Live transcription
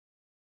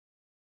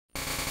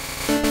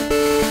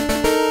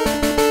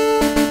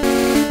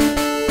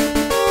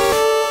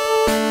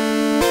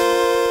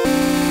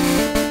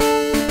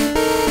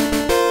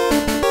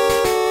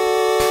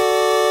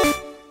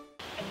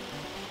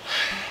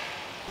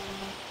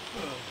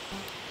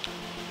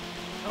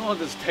How long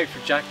does it take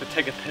for Jack to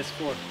take a piss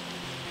for?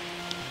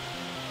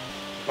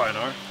 About an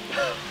hour.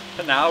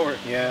 An hour?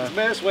 Yeah. He's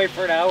made us wait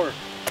for an hour.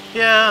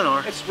 Yeah, an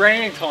hour. It's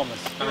raining, Thomas.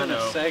 For I know.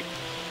 goodness sake.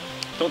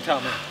 Don't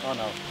tell me. Oh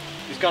no.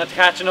 He's gonna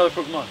catch another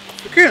Pokemon.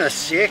 For goodness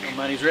sake. Oh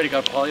man, he's already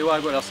got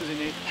Poliwag. What else does he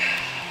need?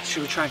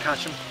 Should we try and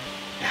catch him?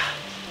 Yeah.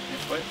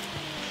 Wait.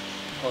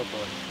 Oh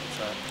boy. What's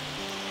that?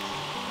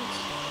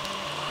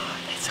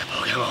 It's a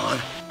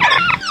Pokemon.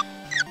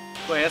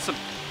 Wait, that's a...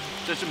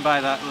 Judging by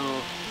that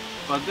little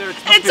bud there,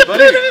 It's a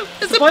budew!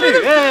 It's a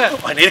budew! Yeah.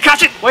 I need to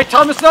catch it! Wait,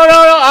 Thomas,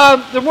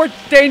 no, they're more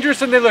dangerous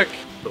than they look.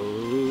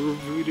 Oh,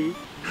 Budew,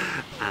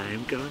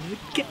 I'm gonna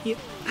get you.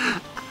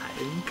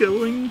 I'm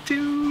going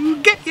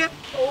to get you.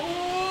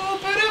 Oh,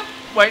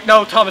 Budew! Wait,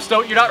 no, Thomas,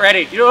 don't. You're not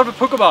ready. You don't have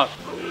a Pokeball.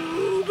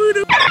 Oh,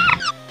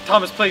 Budew.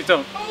 Thomas, please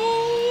don't.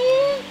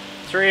 Oh.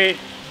 3,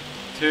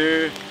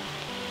 2,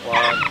 1.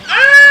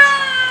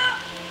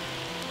 Ah.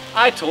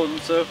 I told him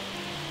so.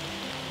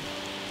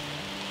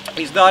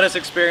 He's not as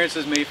experienced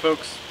as me,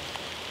 folks.